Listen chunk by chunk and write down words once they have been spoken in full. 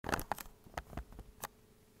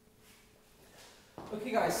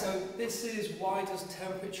Okay guys, so this is why does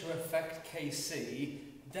temperature affect Kc.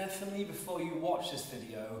 Definitely before you watch this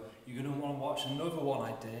video, you're going to want to watch another one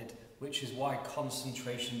I did, which is why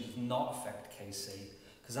concentration does not affect Kc,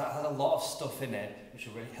 because that has a lot of stuff in it which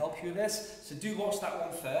will really help you with this. So do watch that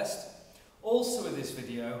one first. Also with this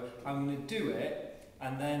video, I'm going to do it,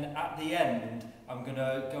 and then at the end, I'm going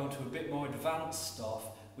to go into a bit more advanced stuff,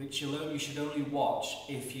 which you should only watch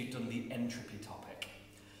if you've done the entropy topic.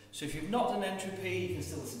 So if you've not done entropy, you can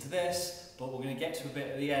still listen to this, but we're going to get to a bit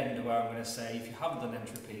at the end where I'm going to say, if you haven't done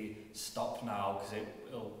entropy, stop now, because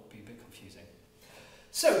it'll be a bit confusing.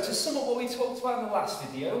 So to sum up what we talked about in the last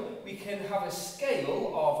video, we can have a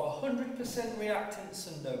scale of 100%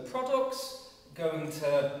 reactants and no products, going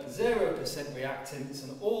to 0% reactants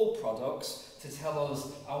and all products to tell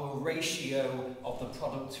us our ratio of the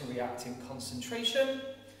product to reactant concentration.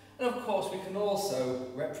 And of course we can also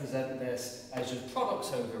represent this as just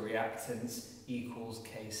products over reactants equals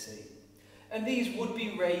Kc. And these would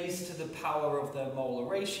be raised to the power of their molar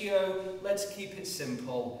ratio. Let's keep it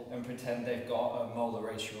simple and pretend they've got a molar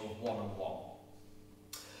ratio of 1 and 1.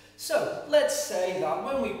 So let's say that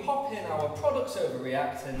when we pop in our products over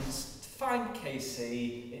reactants to find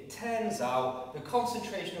Kc, it turns out the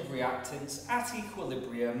concentration of reactants at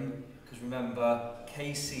equilibrium, because remember,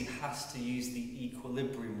 Kc has to use the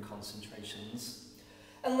equilibrium concentrations.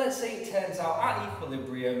 And let's say it turns out at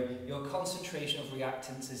equilibrium, your concentration of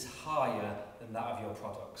reactants is higher than that of your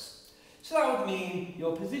products. So that would mean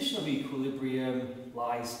your position of equilibrium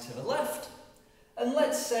lies to the left. And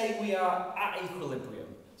let's say we are at equilibrium.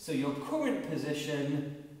 So your current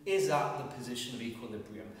position is at the position of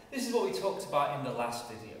equilibrium. This is what we talked about in the last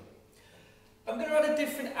video. I'm going to add a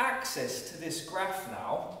different axis to this graph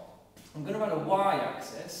now. I'm going to add a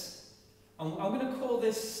y-axis, and I'm going to call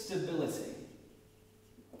this stability.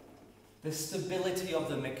 The stability of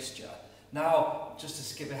the mixture. Now, just to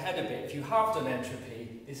skip ahead a bit, if you have done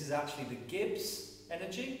entropy, this is actually the Gibbs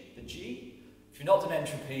energy, the G. If you've not done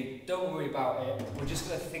entropy, don't worry about it. We're just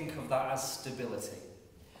going to think of that as stability.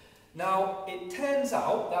 Now, it turns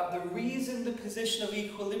out that the reason the position of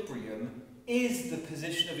equilibrium is the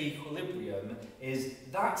position of equilibrium is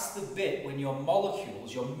that's the bit when your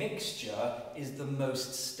molecules, your mixture, is the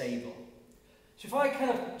most stable. So if I kind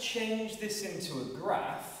of change this into a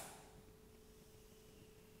graph,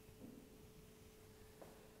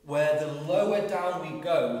 where the lower down we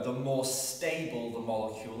go, the more stable the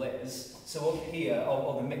molecule is. So up here,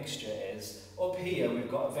 or the mixture is, up here we've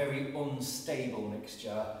got a very unstable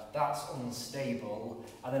mixture, that's unstable,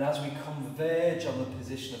 and then as we converge on the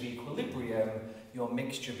position of equilibrium, your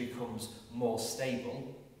mixture becomes more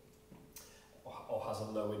stable, or has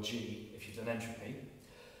a lower G if you've done entropy.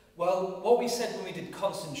 Well, what we said when we did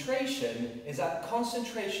concentration is that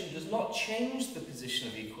concentration does not change the position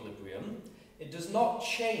of equilibrium. It does not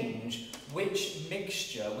change which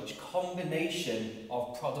mixture, which combination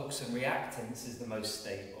of products and reactants is the most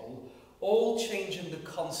stable. All changing the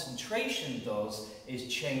concentration does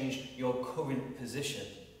is change your current position.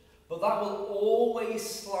 But that will always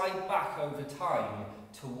slide back over time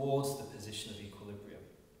towards the position of equilibrium.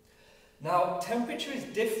 Now, temperature is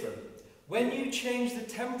different. When you change the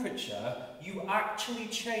temperature, you actually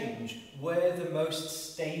change where the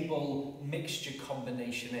most stable mixture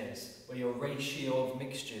combination is, where your ratio of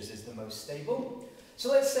mixtures is the most stable.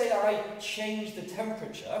 So let's say I change the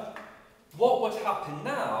temperature. What would happen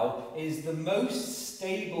now is the most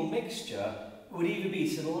stable mixture would either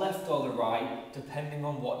be to the left or the right, depending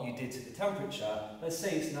on what you did to the temperature. Let's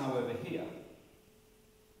say it's now over here.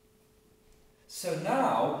 So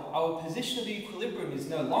now, our position of equilibrium is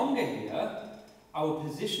no longer here, our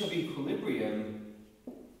position of equilibrium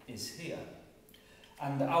is here.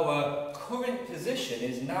 And our current position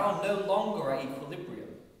is now no longer at equilibrium.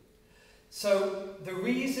 So the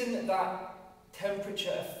reason that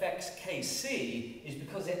temperature affects Kc is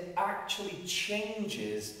because it actually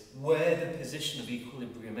changes where the position of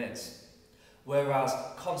equilibrium is. Whereas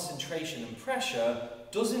concentration and pressure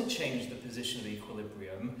doesn't change the position of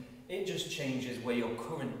equilibrium, it just changes where your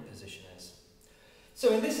current position is.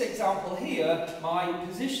 So in this example here, my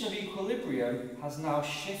position of equilibrium has now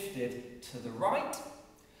shifted to the right,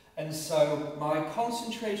 and so my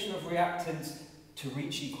concentration of reactants to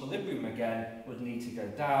reach equilibrium again would need to go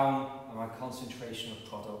down, and my concentration of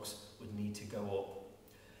products would need to go up.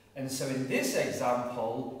 And so in this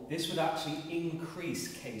example, this would actually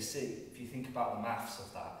increase Kc. If you think about the maths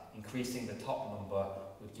of that, increasing the top number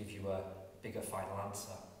would give you a bigger final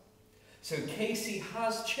answer. So Kc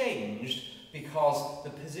has changed because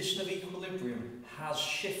the position of equilibrium has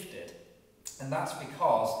shifted. And that's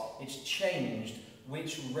because it's changed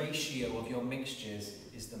which ratio of your mixtures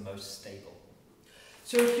is the most stable.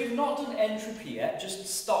 So if you've not done entropy yet, just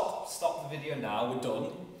stop the video now, we're done.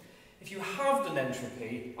 If you have done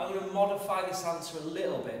entropy, I'm going to modify this answer a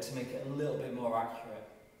little bit to make it a little bit more accurate.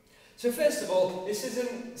 So first of all, this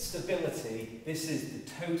isn't stability, this is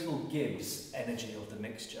the total Gibbs energy of the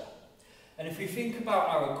mixture. And if we think about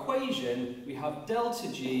our equation, we have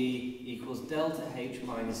delta G equals delta H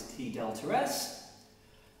minus T delta S.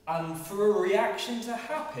 And for a reaction to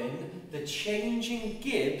happen, the change in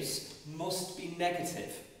Gibbs must be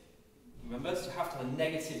negative. Remember, so you have to have a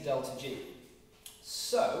negative delta G.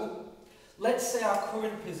 So, let's say our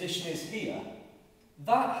current position is here.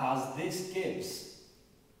 That has this Gibbs.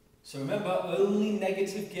 So remember, only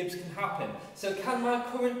negative Gibbs can happen. So can my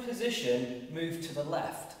current position move to the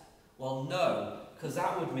left? Well, no, because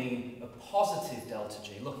that would mean a positive delta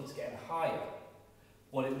G. Look, it's getting higher.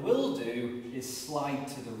 What it will do is slide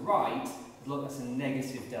to the right. Look, that's a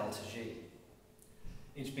negative delta G.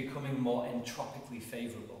 It's becoming more entropically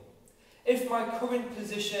favourable. If my current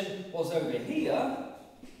position was over here,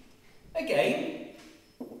 again,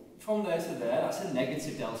 from there to there, that's a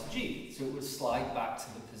negative delta G, so it would slide back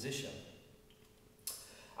to the position.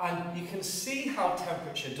 And you can see how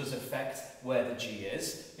temperature does affect where the G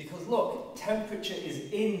is, because look, temperature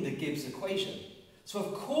is in the Gibbs equation. So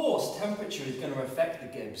of course temperature is going to affect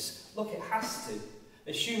the Gibbs. Look, it has to.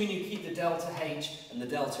 Assuming you keep the delta H and the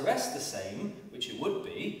delta S the same, which it would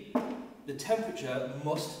be, the temperature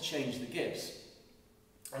must change the Gibbs.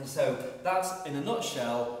 And so that's, in a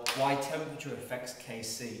nutshell, why temperature affects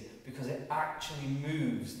Kc, because it actually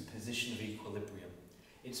moves the position of equilibrium.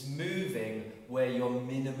 It's moving where your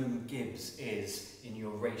minimum Gibbs is in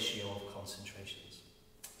your ratio of concentrations.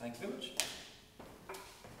 Thank you very much.